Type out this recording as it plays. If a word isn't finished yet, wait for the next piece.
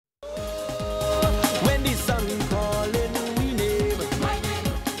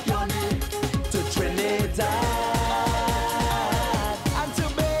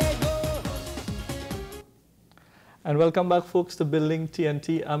And welcome back, folks, to Building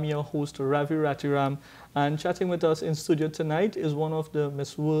TNT. I'm your host, Ravi Ratiram. And chatting with us in studio tonight is one of the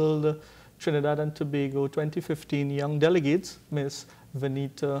Miss World Trinidad and Tobago 2015 young delegates, Miss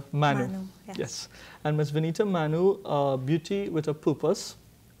Venita Manu. Yes. And Miss Venita Manu, Beauty with a Purpose.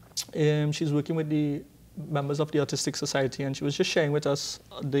 She's working with the members of the Autistic Society, and she was just sharing with us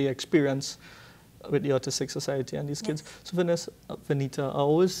the experience with the Autistic Society and these kids. So Venita, I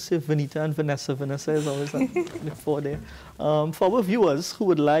always say Venita and Vanessa. Vanessa is always before there. For our viewers who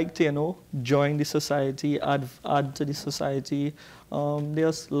would like to, join the society, add to the society,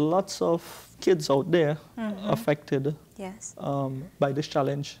 there's lots of kids out there affected by this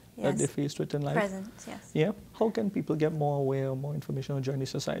challenge that they faced with in life. Yeah. How can people get more aware, more information, or join the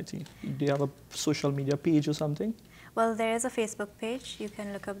society? Do you have a social media page or something? Well, there is a Facebook page. You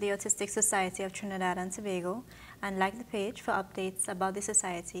can look up the Autistic Society of Trinidad and Tobago and like the page for updates about the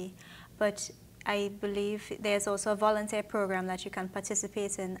society. But I believe there's also a volunteer program that you can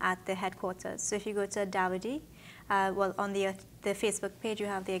participate in at the headquarters. So if you go to Dawidi, well, on the Facebook page, you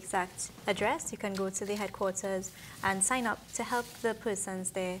have the exact address. You can go to the headquarters and sign up to help the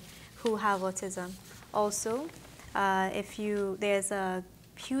persons there who have autism. Also, there's a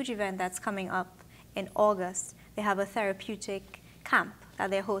huge event that's coming up in August. They have a therapeutic camp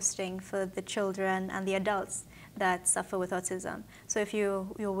that they're hosting for the children and the adults that suffer with autism. So if you're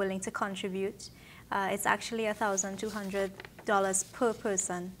willing to contribute, it's actually $1,200 per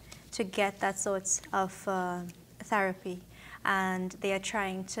person to get that sort of therapy. And they are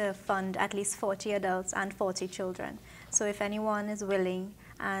trying to fund at least 40 adults and 40 children. So if anyone is willing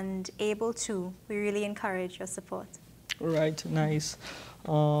and able to, we really encourage your support. Right, nice.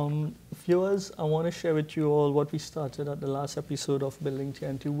 Viewers, I want to share with you all what we started at the last episode of Building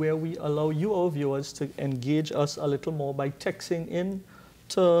TNT, where we allow you, our viewers, to engage us a little more by texting in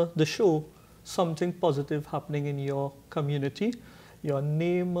to the show something positive happening in your community. Your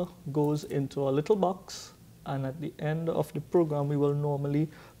name goes into a little box, and at the end of the program, we will normally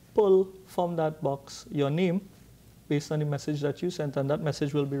pull from that box your name based on the message that you sent, and that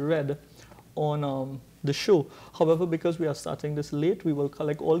message will be read on the show. However, because we are starting this late, we will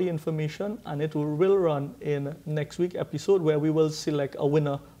collect all the information, and it will run in next week's episode, where we will select a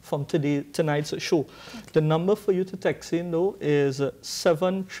winner from tonight's show. Okay. The number for you to text in, though, is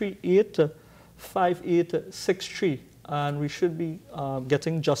 738-5863, and we should be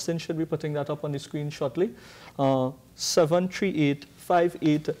Justin should be putting that up on the screen shortly.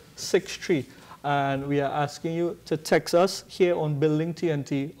 738-5863. And we are asking you to text us here on Building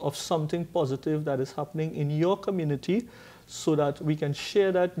TNT of something positive that is happening in your community, so that we can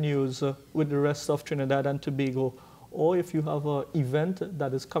share that news with the rest of Trinidad and Tobago. Or if you have an event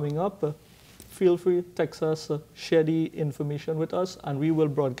that is coming up, feel free to text us, share the information with us, and we will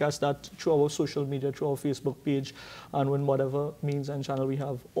broadcast that through our social media, through our Facebook page, and in whatever means and channel we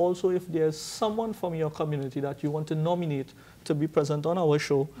have. Also, if there's someone from your community that you want to nominate to be present on our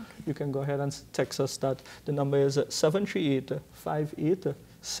show, you can go ahead and text us that. The number is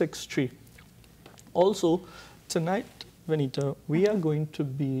 738-5863. Also, tonight, Venita, we are going to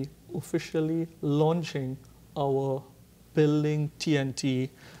be officially launching our Building TNT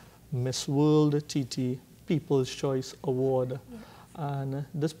Miss World TT People's Choice Award. And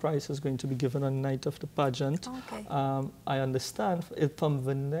this prize is going to be given on the night of the pageant. Okay. I understand from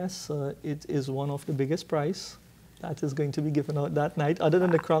Vanessa, it is one of the biggest prizes that is going to be given out that night, other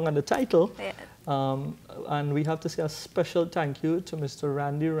than the crown and the title. And we have to say a special thank you to Mr.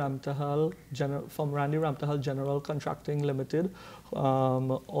 Randy Ramtahal from Randy Ramtahal General Contracting Limited.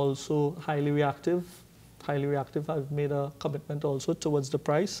 Also highly reactive. I've made a commitment also towards the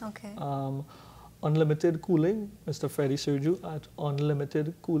price. Okay. Unlimited Cooling, Mr. Freddie Sergio at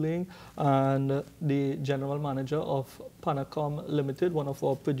Unlimited Cooling, and the general manager of Panacom Limited, one of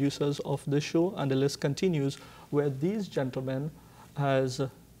our producers of the show, and the list continues, where these gentlemen has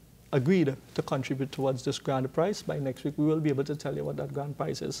agreed to contribute towards this grand prize. By next week, we will be able to tell you what that grand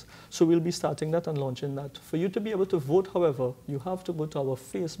prize is. So we'll be starting that and launching that. For you to be able to vote, however, you have to go to our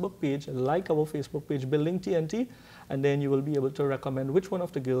Facebook page, like our Facebook page, Building TNT, and then you will be able to recommend which one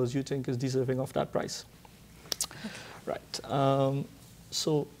of the girls you think is deserving of that prize. Okay. Right.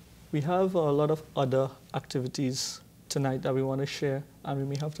 So we have a lot of other activities tonight that we want to share, and we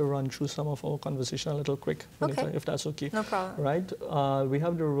may have to run through some of our conversation a little quick, if that's okay. No problem. Right? We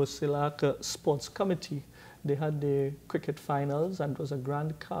have the Rosilac Sports Committee. They had the cricket finals, and it was a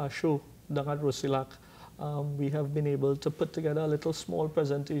grand car show down at Rosilac. We have been able to put together a little small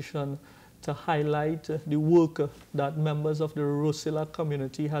presentation to highlight the work that members of the Rusilac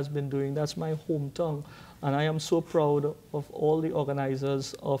community has been doing. That's my hometown, and I am so proud of all the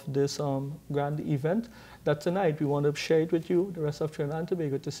organizers of this grand event that tonight we want to share it with you, the rest of Trinidad and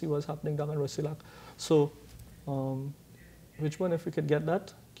Tobago, to see what's happening down in Rusilac. So, which one, if we could get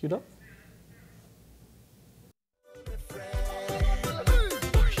that queued up?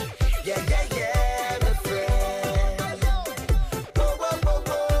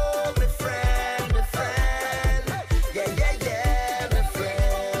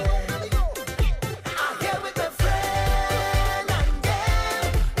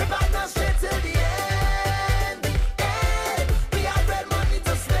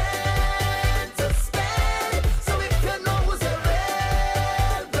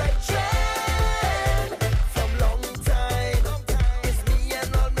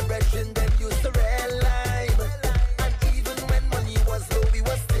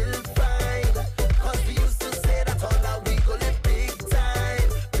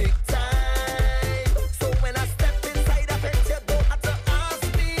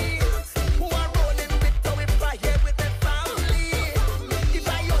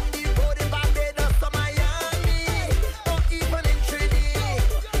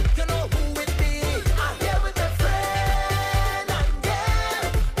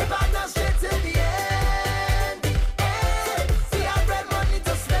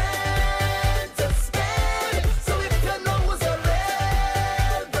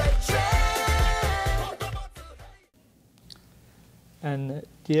 And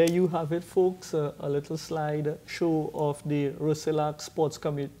there you have it, folks, a little slide show of the Rusilac Sports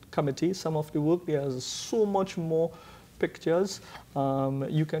Committee, some of the work. There's so much more pictures.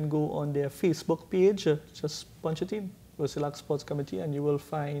 You can go on their Facebook page, just punch it in, Rusilac Sports Committee, and you will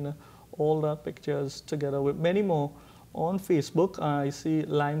find all the pictures together with many more on Facebook. I see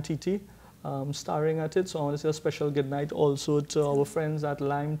Lime TT starring at it, so I want to say a special good night also to our friends at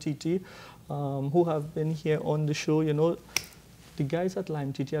Lime TT who have been here on the show. You know, the guys at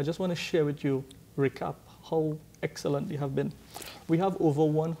Lime TT, I just want to share with you, recap how excellent they have been. We have over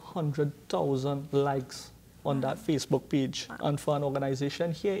 100,000 likes on that Facebook page. And for an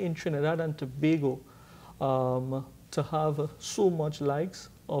organization here in Trinidad and Tobago to have so much likes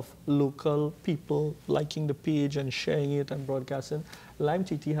of local people liking the page and sharing it and broadcasting, Lime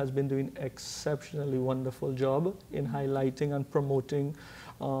TT has been doing exceptionally wonderful job in highlighting and promoting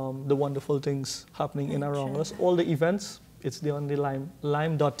the wonderful things happening in around us. All the events, it's there on the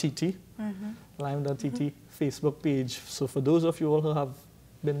lime.tt, lime.tt Facebook page. So for those of you all who have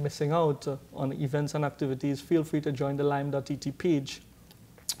been missing out on events and activities, feel free to join the lime.tt page.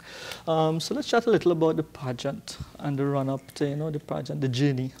 So let's chat a little about the pageant and the run-up to, you know, the pageant, the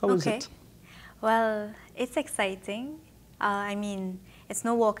journey. How was it? Well, it's exciting. I mean, it's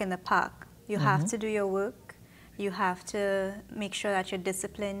no walk in the park. You have to do your work. You have to make sure that you're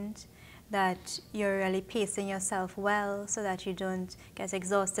disciplined, that you're really pacing yourself well so that you don't get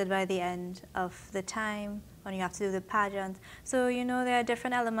exhausted by the end of the time when you have to do the pageant. So, you know, there are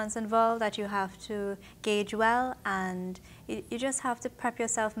different elements involved that you have to gauge well, and you just have to prep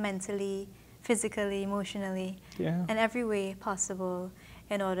yourself mentally, physically, emotionally, in every way possible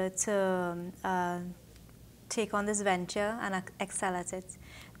in order to take on this venture and excel at it.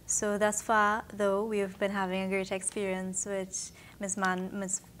 So thus far, though, we've been having a great experience with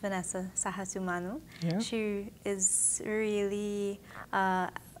Ms. Vanessa Sahatumanu. She is really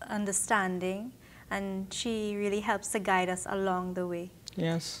understanding, and she really helps to guide us along the way.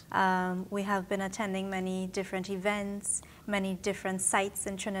 Yes. We have been attending many different events, many different sites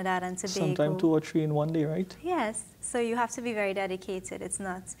in Trinidad and Tobago. Sometimes 2 or 3 in one day, right? Yes. So you have to be very dedicated. It's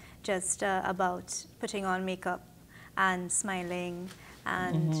not just about putting on makeup and smiling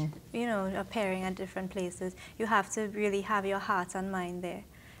and, you know, appearing at different places. You have to really have your heart and mind there,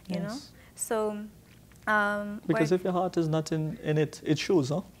 you know? So, because if your heart is not in it, it shows,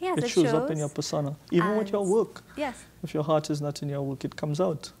 huh? Yes, it shows up in your persona. Even with your work. Yes. If your heart is not in your work, it comes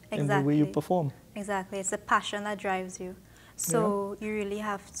out in the way you perform. Exactly. It's a passion that drives you. So you really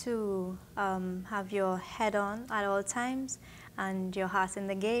have to have your head on at all times and your heart in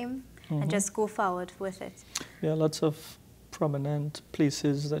the game and just go forward with it. Yeah, lots of prominent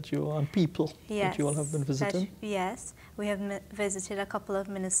places that you and people that you all have been visiting. Yes, we have visited a couple of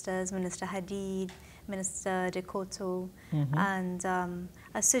ministers, Minister Hadid, Minister Dekoto, and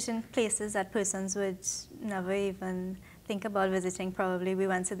certain places that persons would never even think about visiting probably. We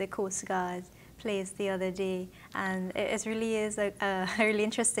went to the Coast Guard place the other day, and it really is a really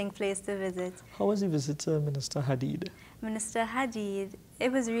interesting place to visit. How was the visit to Minister Hadid? Minister Hadid,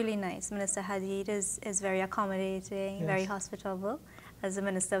 it was really nice. Minister Hadid is very accommodating, very hospitable, as the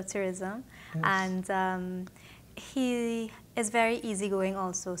Minister of Tourism. Yes. And he is very easygoing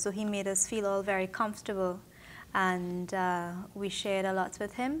also, so he made us feel all very comfortable, and we shared a lot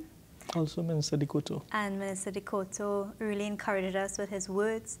with him. Also Minister Dikoto. And Minister Dikoto really encouraged us with his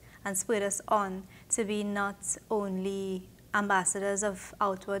words and spurred us on to be not only ambassadors of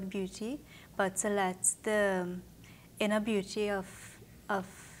outward beauty, but to let the inner beauty of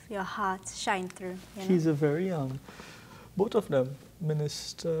your heart shine through. You know? He's a very both of them.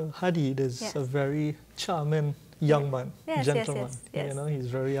 Minister Hadid is Yes. a very charming young man, Yes, gentleman. yes. You know, he's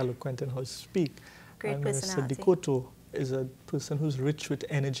very eloquent in how to speak. Great and Minister personality. Dikoto is a person who's rich with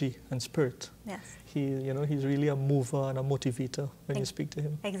energy and spirit. Yes. He's really a mover and a motivator when you speak to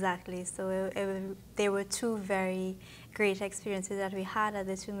him. Exactly. So there were two very great experiences that we had at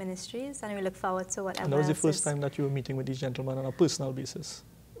the two ministries, and we look forward to whatever. And that was the else first is. time that you were meeting with these gentlemen on a personal basis.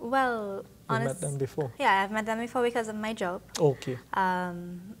 Well, You met them before? Yeah, I've met them before because of my job. Okay.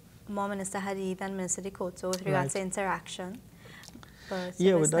 More Minister Hadid and Minister Dikoto with regards to interaction. But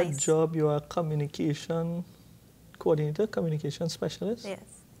Yeah, it was with that nice. job, you are a communication coordinator, communication specialist? Yes,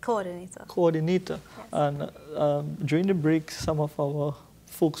 coordinator. Coordinator. Yes. And during the break, some of our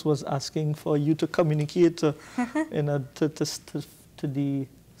folks was asking for you to communicate to the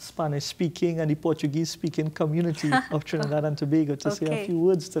Spanish-speaking and the Portuguese-speaking community of Trinidad and Tobago to say a few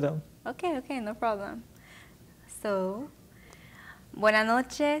words to them. Okay, no problem. So, buenas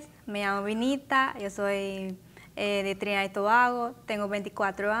noches, me llamo Vinita, yo soy de Trinidad y Tobago, tengo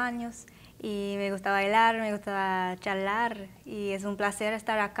 24 años y me gusta bailar, me gusta charlar y es un placer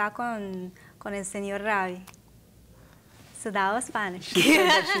estar acá con el señor Ravi. So that was Spanish. She said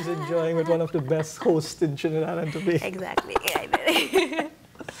that she's enjoying with one of the best hosts in Trinidad and Tobago. Exactly, yeah, I did.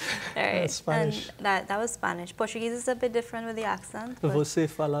 All right. That's Spanish. And that was Spanish. Portuguese is a bit different with the accent. Você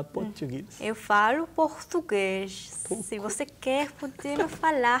fala português? Eu falo português. Se você quer, podemos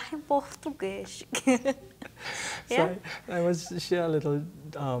falar em português. Yeah? So I must share a little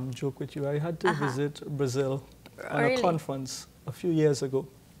joke with you. I had to visit Brazil on a conference a few years ago.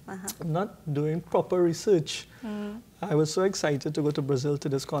 Not doing proper research. I was so excited to go to Brazil to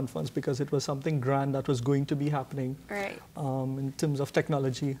this conference because it was something grand that was going to be happening in terms of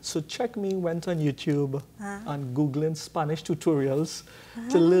technology. So went on YouTube and Googling Spanish tutorials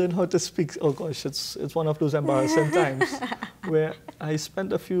to learn how to speak. Oh gosh, it's one of those embarrassing times where I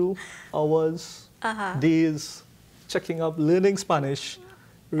spent a few hours, days checking up, learning Spanish,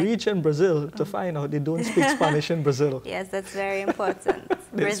 reach in Brazil to find out they don't speak Spanish in Brazil. Yes, that's very important.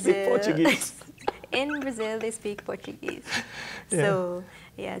 They speak Portuguese. In Brazil, they speak Portuguese. Yeah. So,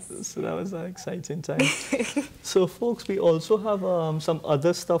 yes. So that was an exciting time. So, folks, we also have some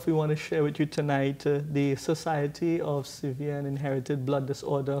other stuff we want to share with you tonight. The Society of Severe and Inherited Blood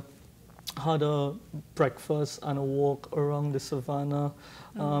Disorder had a breakfast and a walk around the savannah.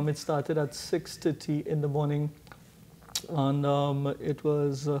 It started at 6:30 in the morning. And it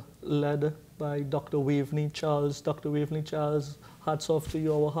was led by Dr. Waveney Charles. Dr. Waveney Charles, hats off to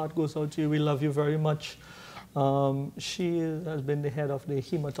you. Our heart goes out to you. We love you very much. She has been the head of the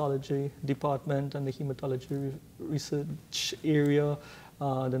hematology department and the hematology research area,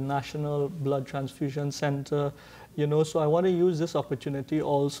 the National Blood Transfusion Center. You know, so I want to use this opportunity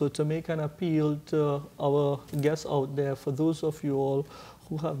also to make an appeal to our guests out there, for those of you all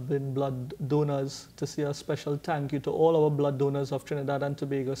who have been blood donors, to say a special thank you to all our blood donors of Trinidad and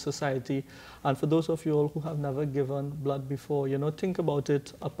Tobago Society. And for those of you all who have never given blood before, you know, think about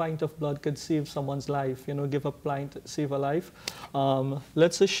it. A pint of blood could save someone's life. You know, give a pint, save a life.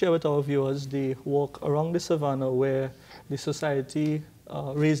 Let's just share with our viewers the walk around the savannah where the society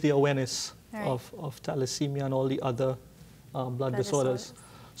raised the awareness of thalassemia and all the other blood disorders.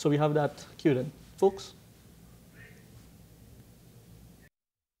 So we have that cued in. Folks?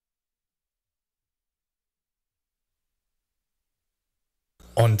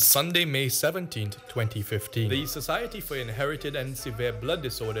 On Sunday, May 17, 2015, the Society for Inherited and Severe Blood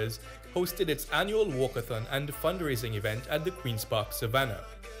Disorders hosted its annual walkathon and fundraising event at the Queen's Park Savannah.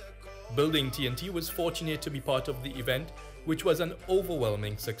 Building TNT was fortunate to be part of the event, which was an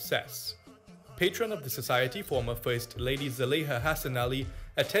overwhelming success. Patron of the Society, former First Lady Zaleha Hassan Ali,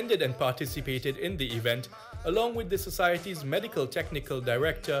 attended and participated in the event, along with the Society's Medical Technical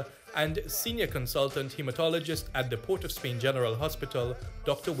Director and Senior Consultant Hematologist at the Port of Spain General Hospital,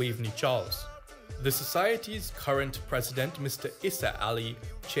 Dr. Waveney Charles. The Society's current president, Mr. Issa Ali,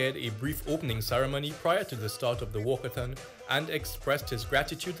 chaired a brief opening ceremony prior to the start of the walkathon and expressed his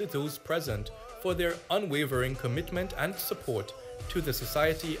gratitude to those present for their unwavering commitment and support to the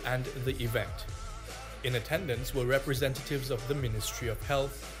Society and the event. In attendance were representatives of the Ministry of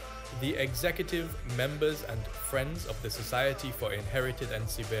Health, the executive, members and friends of the Society for Inherited and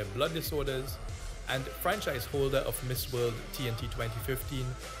Severe Blood Disorders, and franchise holder of Miss World TNT 2015,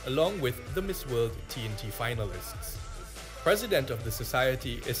 along with the Miss World TNT finalists. President of the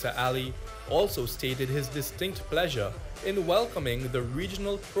Society, Issa Ali, also stated his distinct pleasure in welcoming the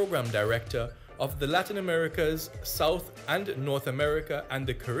Regional Program Director of the Latin America's South and North America and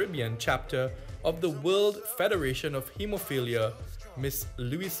the Caribbean chapter of the World Federation of Hemophilia, Miss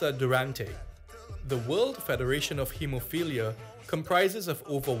Luisa Durante. The World Federation of Hemophilia comprises of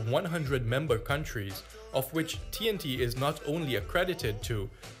over 100 member countries, of which TNT is not only accredited to,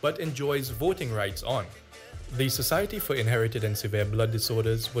 but enjoys voting rights on. The Society for Inherited and Severe Blood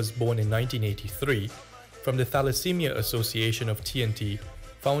Disorders was born in 1983 from the Thalassemia Association of TNT,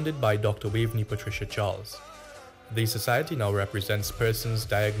 founded by Dr. Waveney Patricia Charles. The society now represents persons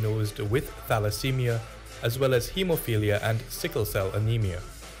diagnosed with thalassemia, as well as hemophilia and sickle cell anemia.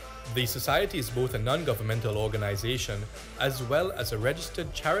 The society is both a non-governmental organization as well as a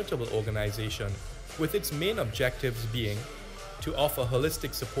registered charitable organization, with its main objectives being to offer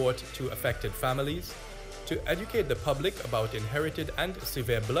holistic support to affected families, to educate the public about inherited and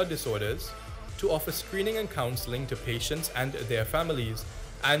severe blood disorders, to offer screening and counseling to patients and their families,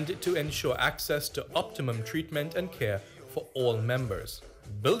 and to ensure access to optimum treatment and care for all members.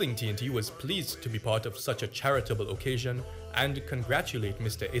 Building TNT was pleased to be part of such a charitable occasion and congratulate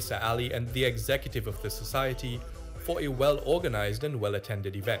Mr. Issa Ali and the executive of the society for a well-organized and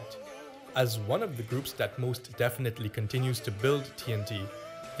well-attended event. As one of the groups that most definitely continues to build TNT,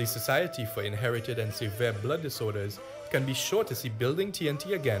 the Society for Inherited and Severe Blood Disorders can be sure to see Building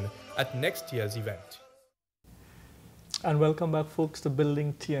TNT again at next year's event. And welcome back, folks, to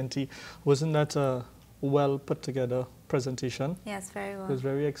Building TNT. Wasn't that a well put together presentation? Yes, very well. It was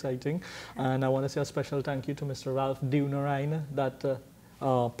very exciting. And I want to say a special thank you to Mr. Ralph Deunarine, that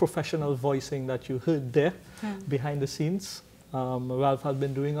professional voicing that you heard there behind the scenes. Ralph has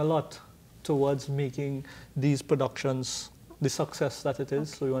been doing a lot towards making these productions the success that it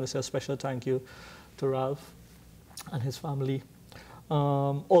is. So we want to say a special thank you to Ralph and his family.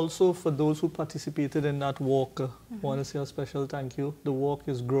 Also, for those who participated in that walk, I want to say a special thank you. The walk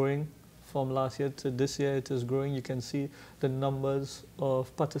is growing from last year to this year. It is growing. You can see the numbers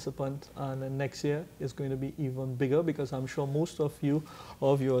of participants, and next year is going to be even bigger, because I'm sure most of you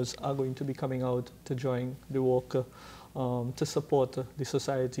or viewers are going to be coming out to join the walk to support the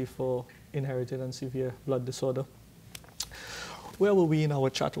Society for Inherited and Severe Blood Disorder. Where were we in our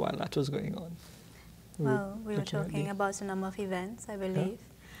chat while that was going on? Well, we were talking about a number of events, I believe,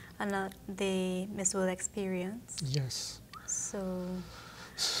 and the Miss World experience. Yes. So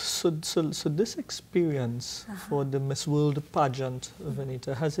this experience for the Miss World pageant,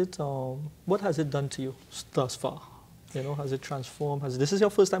 Vanita, has it, what has it done to you thus far? You know, has it transformed? This is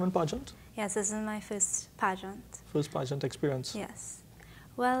your first time in pageant? Yes, this is my first pageant. First pageant experience? Yes.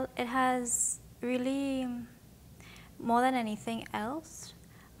 Well, it has really, more than anything else,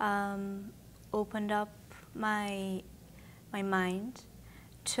 opened up my mind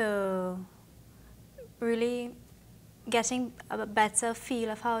to really getting a better feel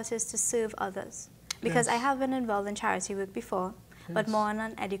of how it is to serve others. Because I have been involved in charity work before, but more on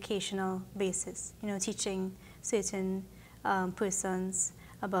an educational basis, you know, teaching certain persons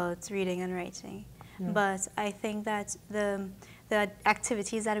about reading and writing. But I think that the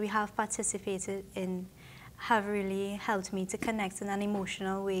activities that we have participated in have really helped me to connect in an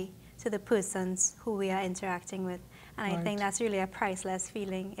emotional way to the persons who we are interacting with. And I think that's really a priceless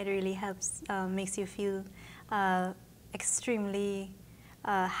feeling. It really helps, makes you feel extremely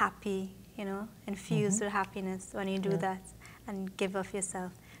happy, you know, infused with happiness when you do that and give of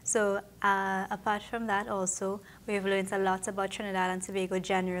yourself. So apart from that also, we've learned a lot about Trinidad and Tobago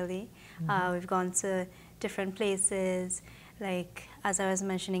generally. We've gone to different places, like as I was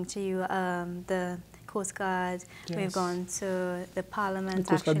mentioning to you, the Coast Guard. We've gone to the Parliament.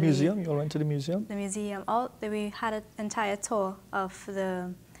 The Coast Guard Museum. You all went to the museum. The museum. We had an entire tour of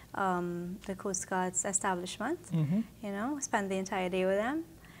the Coast Guard's establishment. You know, spent the entire day with them.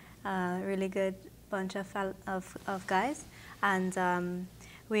 Really good bunch of guys, and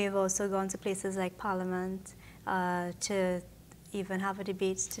we've also gone to places like Parliament to even have a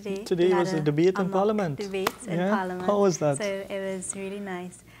debate today. Today was a debate in Parliament. Debate in Parliament. How was that? So it was really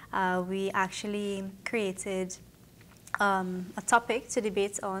nice. We actually created a topic to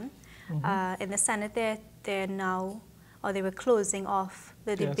debate on. In the Senate, they're now, or they were closing off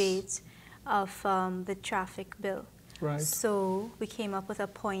the debate of the traffic bill. Right. So we came up with a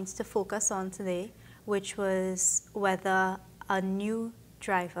point to focus on today, which was whether a new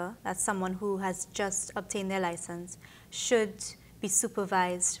driver, that's someone who has just obtained their license, should be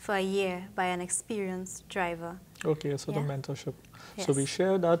supervised for a year by an experienced driver. Okay, so the Yeah. mentorship. Yes. So we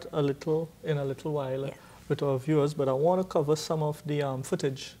share that in a little while Yeah. with our viewers, but I want to cover some of the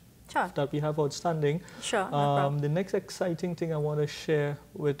footage Sure. that we have outstanding. Sure, no problem. The next exciting thing I want to share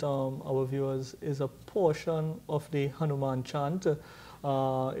with our viewers is a portion of the Hanuman chant.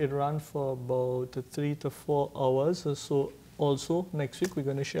 It ran for about 3 to 4 hours. So also next week we're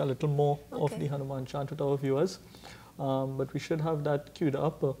going to share a little more of Okay. the Hanuman chant with our viewers. But we should have that queued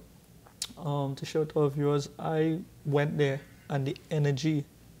up to show to our viewers. I went there and the energy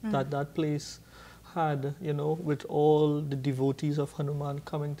that place had, you know, with all the devotees of Hanuman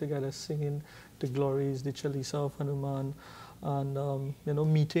coming together, singing the glories, the Chalisa of Hanuman, and, you know,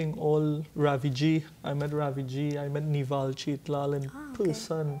 meeting all Raviji. I met Raviji, I met Nival Chetlal in okay.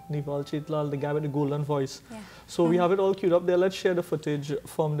 person. Nival Chetlal, the guy with the golden voice. Yeah. So we have it all queued up there. Let's share the footage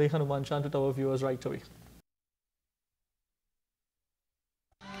from the Hanuman chant with our viewers right away.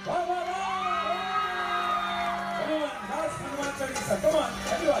 Come on,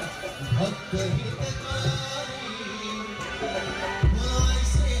 everyone.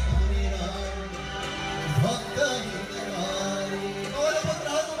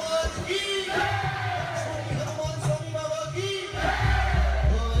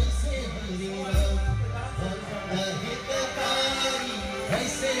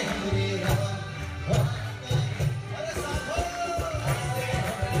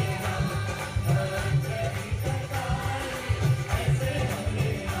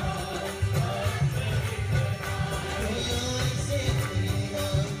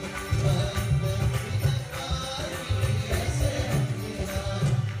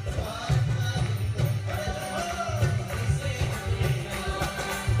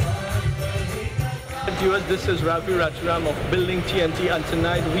 Viewers, this is Ravi Rajaram of Building TNT, and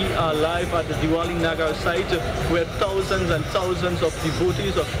tonight we are live at the Diwali Nagar site where thousands and thousands of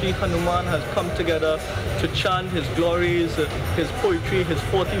devotees of Sri Hanuman has come together to chant his glories, his poetry, his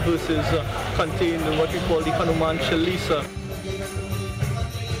 40 verses contained in what we call the Hanuman Chalisa.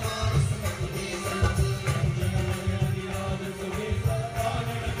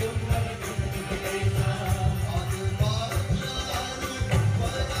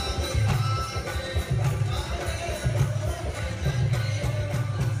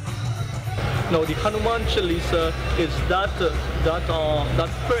 Now the Hanuman Chalisa is that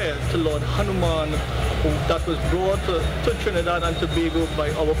prayer to Lord Hanuman that was brought to Trinidad and Tobago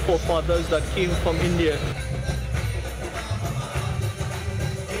by our forefathers that came from India.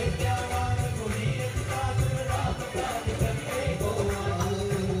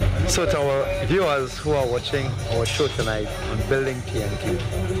 So to our viewers who are watching our show tonight on Building TNT,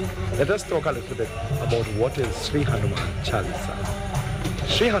 let us talk a little bit about what is Sri Hanuman Chalisa.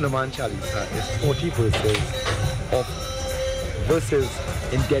 Sri Hanuman Chalisa is 40 verses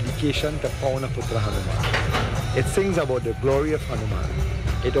in dedication to Pawana-putra Hanuman. It sings about the glory of Hanuman.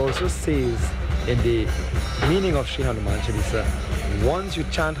 It also says in the meaning of Sri Hanuman Chalisa, once you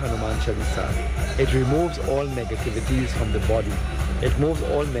chant Hanuman Chalisa, it removes all negativities from the body. It moves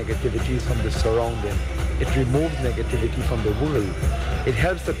all negativities from the surrounding. It removes negativity from the world. It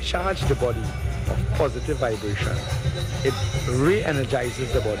helps to charge the body of positive vibration. It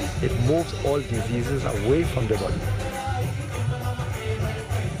re-energizes the body. It moves all diseases away from the body.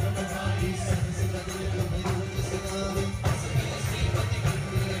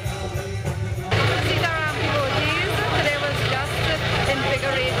 Sitaram devotees, today was just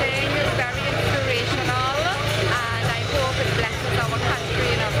invigorating, very inspirational, and I hope it blesses our country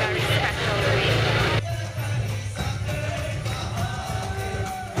in a very special way.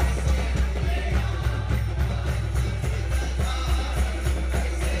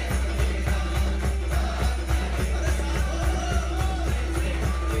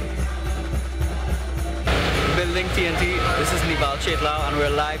 Building TNT, this is Nival Chetlal and we're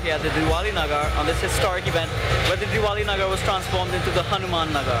live here at the Diwali Nagar on this historic event where the Diwali Nagar was transformed into the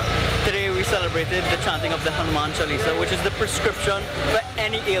Hanuman Nagar. Today we celebrated the chanting of the Hanuman Chalisa, which is the prescription for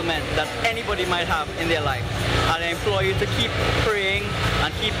any ailment that anybody might have in their life. And I implore you to keep praying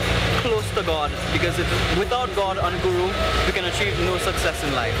and keep close to God, because without God and Guru, we can achieve no success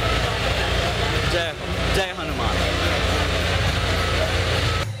in life. Jai, Jai Hanuman.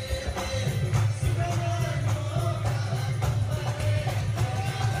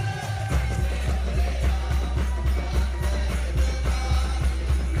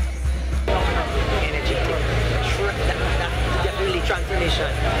 Transformation.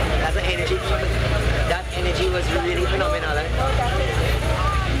 That's an energy. That energy was really phenomenal.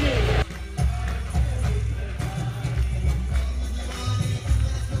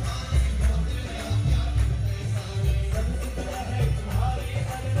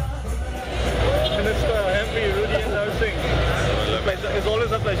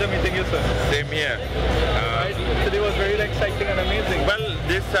 pleasure meeting you, sir. Same here. Right. Today was very exciting and amazing. Well,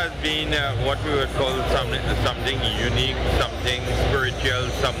 this has been what we would call something unique, something spiritual,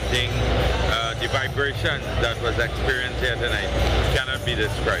 something, the vibration that was experienced here tonight cannot be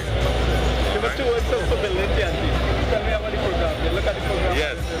described. Give us 2 words for building TNT. Tell me about the program. Look at the program.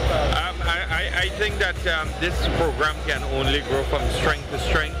 Yes. I think that this program can only grow from strength to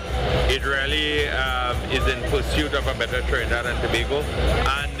strength. It really is in pursuit of a better Trinidad and Tobago.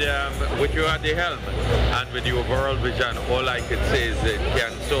 And with you at the helm and with the overall vision, all I could say is it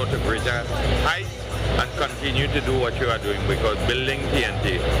can soar to greater heights and continue to do what you are doing, because building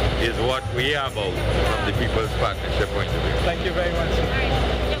TNT is what we are about from the People's Partnership point of view. Thank you very much, sir.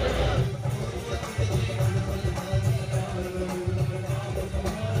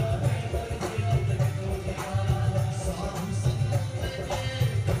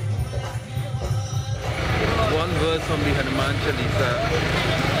 From the Hanuman Chalisa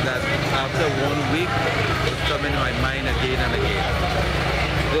that after 1 week was coming in my mind again and again.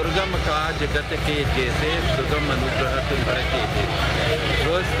 Durga Maka Jagat ke jaise Durga Manugraha Tumbarakete.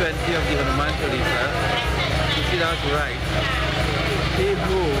 Verse 20 of the Hanuman Chalisa, you see that's right. He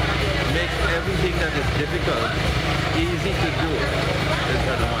who makes everything that is difficult easy to do is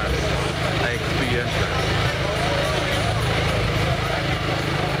Hanuman. I experienced that.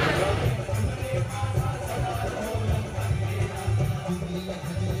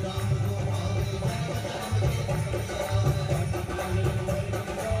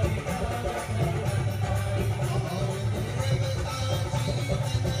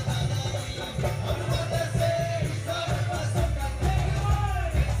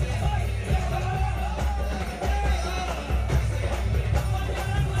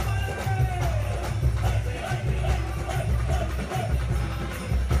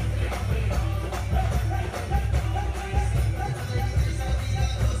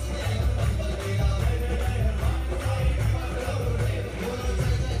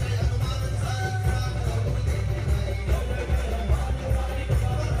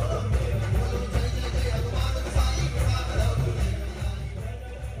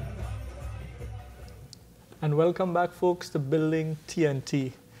 And welcome back, folks, to Building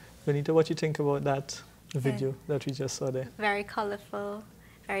TNT. Benita, what do you think about that video that we just saw there? Very colorful,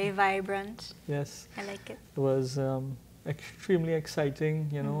 very vibrant. Yes. I like it. It was extremely exciting,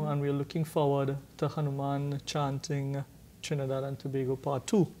 you know, and we're looking forward to Hanuman chanting Trinidad and Tobago Part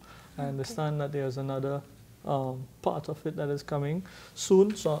 2. I understand that there's another part of it that is coming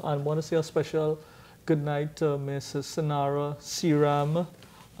soon. So I want to say a special good night to Ms. Sinara Siram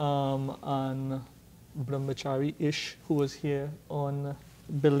and Brahmachari Ish, who was here on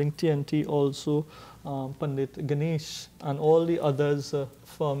Building TNT, also Pandit Ganesh and all the others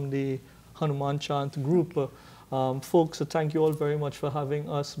from the Hanuman Chant group. Folks, thank you all very much for having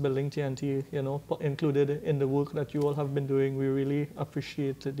us, Building TNT, you know, included in the work that you all have been doing. We really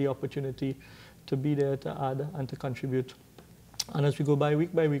appreciate the opportunity to be there, to add and to contribute. And as we go by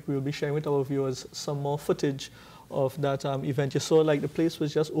week, we will be sharing with our viewers some more footage of that event. You saw like the place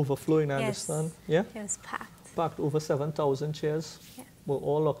was just overflowing, I understand? Yeah? It was packed. Packed, over 7,000 chairs were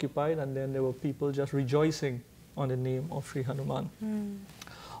all occupied, and then there were people just rejoicing on the name of Sri Hanuman.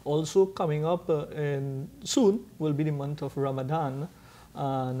 Also coming up soon will be the month of Ramadan,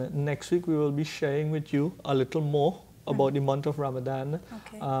 and next week we will be sharing with you a little more about the month of Ramadan,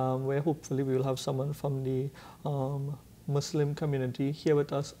 where hopefully we will have someone from the Muslim community here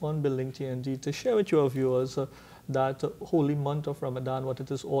with us on Building TNT to share with your viewers that holy month of Ramadan, what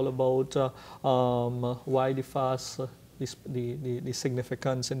it is all about, why the fast, the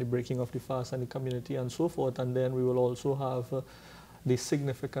significance and the breaking of the fast and the community and so forth. And then we will also have the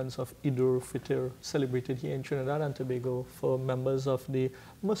significance of Eid al-Fitr celebrated here in Trinidad and Tobago for members of the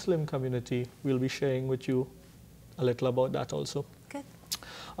Muslim community. We'll be sharing with you a little about that also. Good.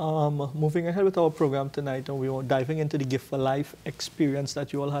 Moving ahead with our program tonight, and we are diving into the Gift for Life experience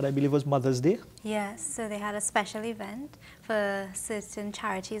that you all had. I believe it was Mother's Day. Yes, so they had a special event for certain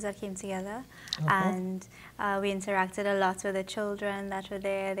charities that came together, and we interacted a lot with the children that were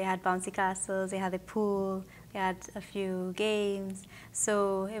there. They had bouncy castles, they had a pool, they had a few games,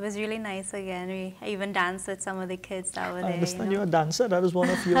 so it was really nice again. I even danced with some of the kids that were there. I understand you know? you're a dancer. That is one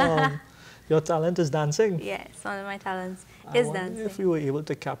of your your talent is dancing. Yes, one of my talents is dancing. If you were able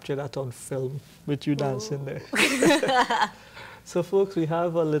to capture that on film with you dancing there. So folks, we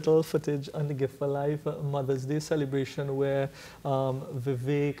have a little footage on the Gift for Life Mother's Day celebration where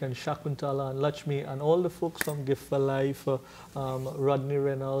Vivek and Shakuntala and Lakshmi and all the folks from Gift for Life, Rodney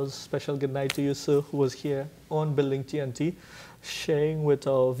Reynolds, special good night to you, sir, who was here on Building TNT, sharing with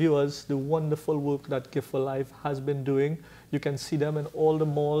our viewers the wonderful work that Gift for Life has been doing. You can see them in all the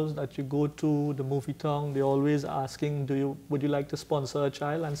malls that you go to, the movie town. They're always asking, would you like to sponsor a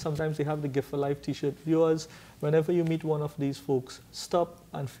child? And sometimes they have the Gift for Life t-shirt. Viewers, whenever you meet one of these folks, stop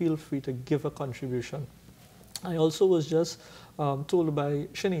and feel free to give a contribution. I also was just told by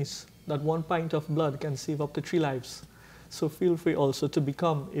Shanice that 1 pint of blood can save up to 3 lives. So feel free also to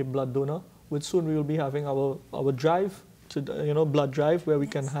become a blood donor, which soon we will be having our drive, blood drive, where we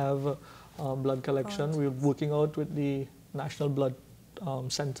can have blood collection. We're working out with the National Blood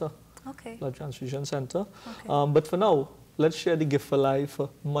Center, Blood Transfusion Center. But for now, let's share the Gift for Life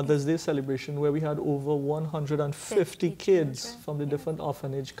Mother's Day celebration, where we had over 150 kids from the different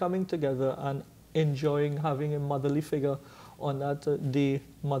orphanage coming together and enjoying having a motherly figure on that day,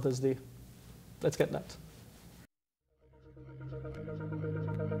 Mother's Day. Let's get that.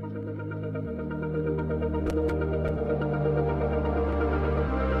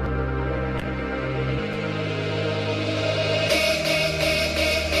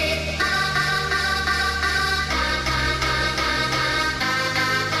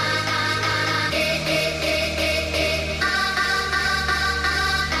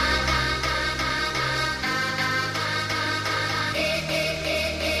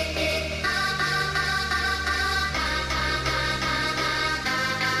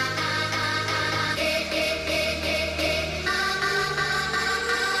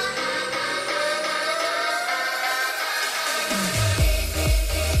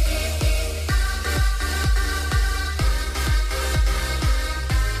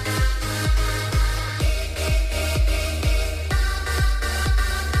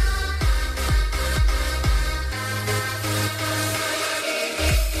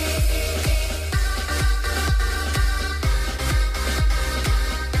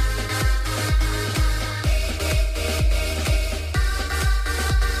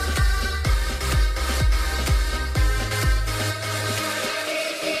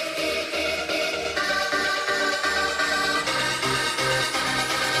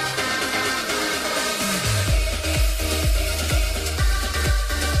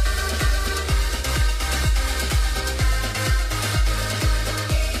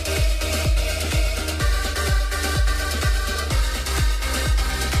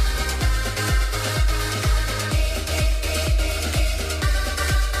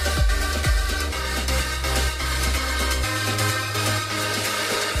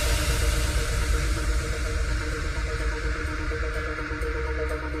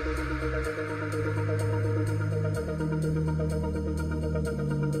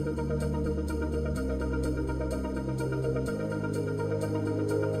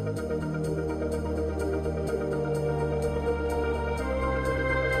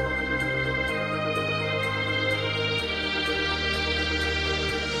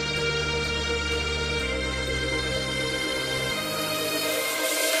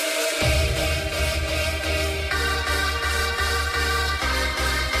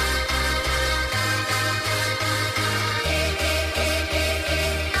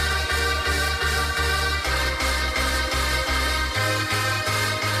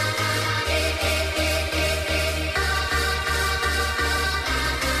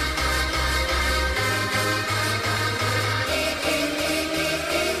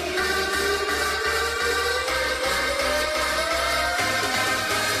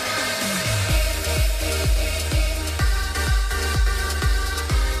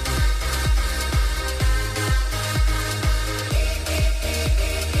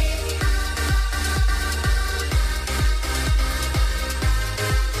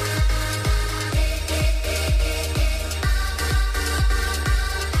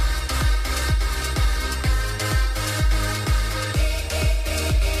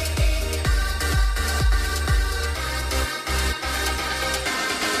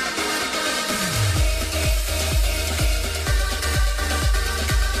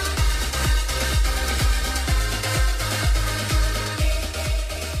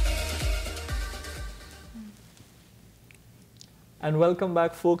 And welcome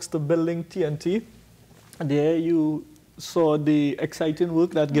back, folks, to Building TNT. There you saw the exciting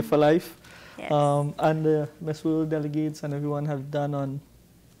work that Gift for Life and the Miss World delegates and everyone have done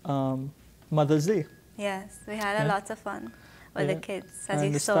on Mother's Day. Yes, we had a lot of fun with the kids, as I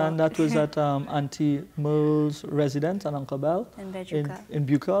you saw. understand that was at Auntie Merle's residence at Uncle Bell in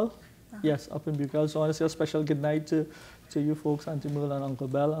Buccal. Yes, up in Buccal. So I want to say a special good night to you folks, Auntie Merle and Uncle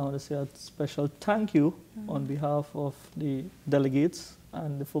Bell. I want to say a special thank you on behalf of the delegates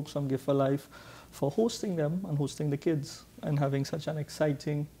and the folks from Gift for Life for hosting them and hosting the kids and having such an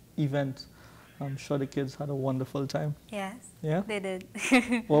exciting event. I'm sure the kids had a wonderful time. Yes, yeah? They did.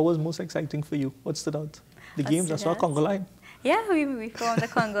 What was most exciting for you? What stood out? The games, I saw Congo Line. Yeah, we formed the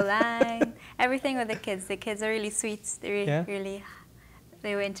Congo line, everything with the kids. The kids are really sweet.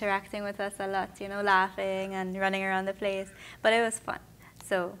 They were interacting with us a lot, you know, laughing and running around the place. But it was fun.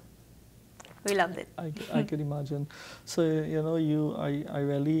 So we loved it. I could imagine. So, you know, I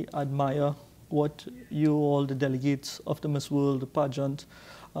really admire what you all, the delegates of the Miss World pageant,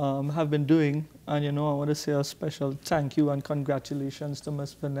 have been doing. And, you know, I want to say a special thank you and congratulations to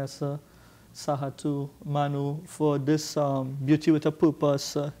Miss Vanessa Sahatu Manu for this Beauty with a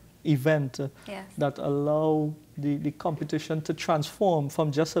Purpose event that allow the competition to transform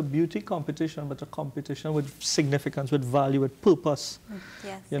from just a beauty competition, but a competition with significance, with value, with purpose.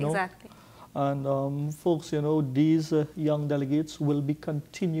 Yes, you know? Exactly. And folks, you know, these young delegates will be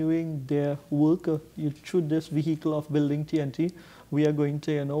continuing their work through this vehicle of building TNT. We are going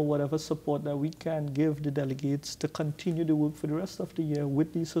to, you know, whatever support that we can give the delegates to continue the work for the rest of the year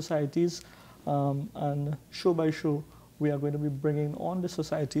with these societies. And show by show, we are going to be bringing on the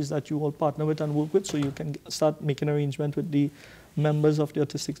societies that you all partner with and work with, so you can start making arrangement with the members of the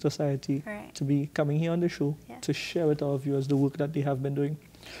Autistic Society to be coming here on the show to share with our viewers the work that they have been doing.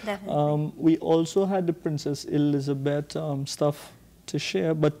 Definitely. We also had the Princess Elizabeth stuff to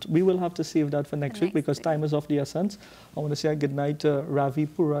share, but we will have to save that for next week because time is of the essence. I want to say a good night to Ravi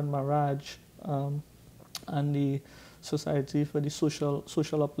Puran Maharaj and the Society for the Social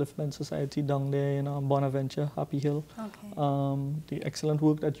Upliftment Society down there in Bonaventure, Happy Hill. The excellent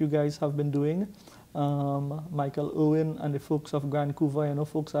work that you guys have been doing. Michael Owen and the folks of Vancouver, you know,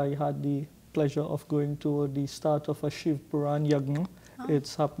 folks, I had the pleasure of going to the start of a Shiv Puran Yagna.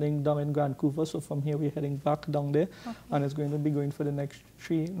 It's happening down in Vancouver, so from here we're heading back down there, and it's going to be going for the next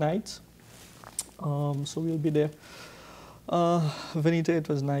 3 nights. So we'll be there. Vanita, it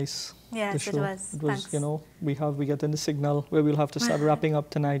was nice. Yes, it was. It was, you know, we get in the signal where we'll have to start wrapping up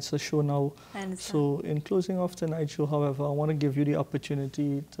tonight's show now. So in closing off tonight's show, however, I want to give you the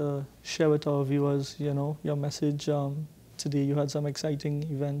opportunity to share with our viewers, you know, your message. Today you had some exciting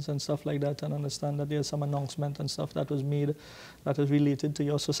events and stuff like that, and understand that there's some announcement and stuff that was made that is related to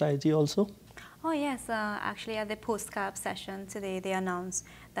your society also. Oh yes, actually at the post-CAP session today they announced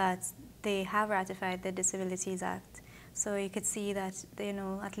that they have ratified the Disabilities Act. So you could see that, you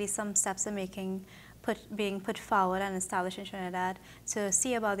know, at least some steps are being put forward and established in Trinidad to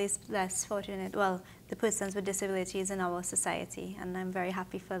see about these less fortunate, well, the persons with disabilities in our society, and I'm very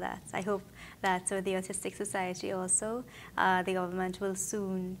happy for that. I hope that with the Autistic Society also, the government will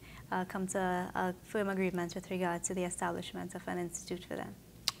soon come to a firm agreement with regard to the establishment of an institute for them.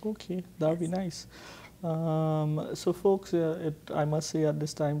 Okay, that would be nice. So folks, I must say at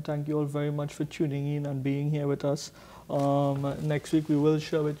this time, thank you all very much for tuning in and being here with us. Next week we will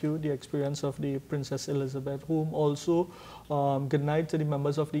share with you the experience of the Princess Elizabeth home. Also, good night to the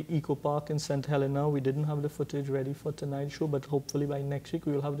members of the Eco Park in St. Helena. We didn't have the footage ready for tonight's show, but hopefully by next week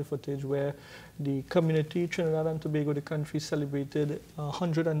we will have the footage where the community, Trinidad and Tobago, the country, celebrated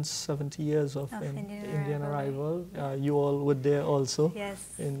 170 years of Indian arrival. You all were there also. Yes,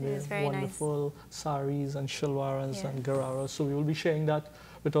 in it was very wonderful saris and shalwaras and gararas. So we will be sharing that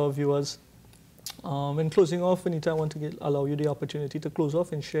with our viewers. In closing off, Vanita, I want to allow you the opportunity to close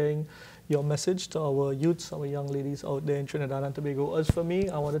off in sharing your message to our youths, our young ladies out there in Trinidad and Tobago. As for me,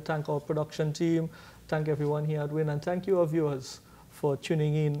 I want to thank our production team, thank everyone here at WIN, and thank you, our viewers, for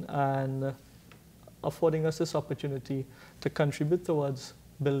tuning in and affording us this opportunity to contribute towards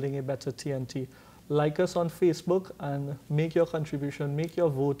building a better TNT. Like us on Facebook and make your contribution, make your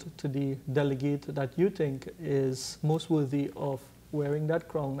vote to the delegate that you think is most worthy of wearing that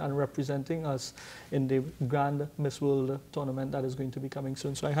crown and representing us in the Grand Miss World tournament that is going to be coming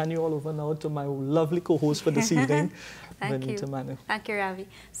soon. So I hand you all over now to my lovely co-host for this evening, Vanita Manu. Thank you, Ravi.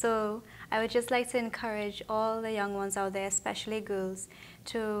 So I would just like to encourage all the young ones out there, especially girls,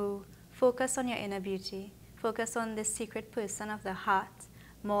 to focus on your inner beauty, focus on the secret person of the heart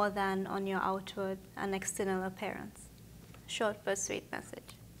more than on your outward and external appearance. Short but sweet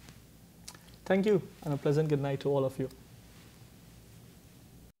message. Thank you, and a pleasant good night to all of you.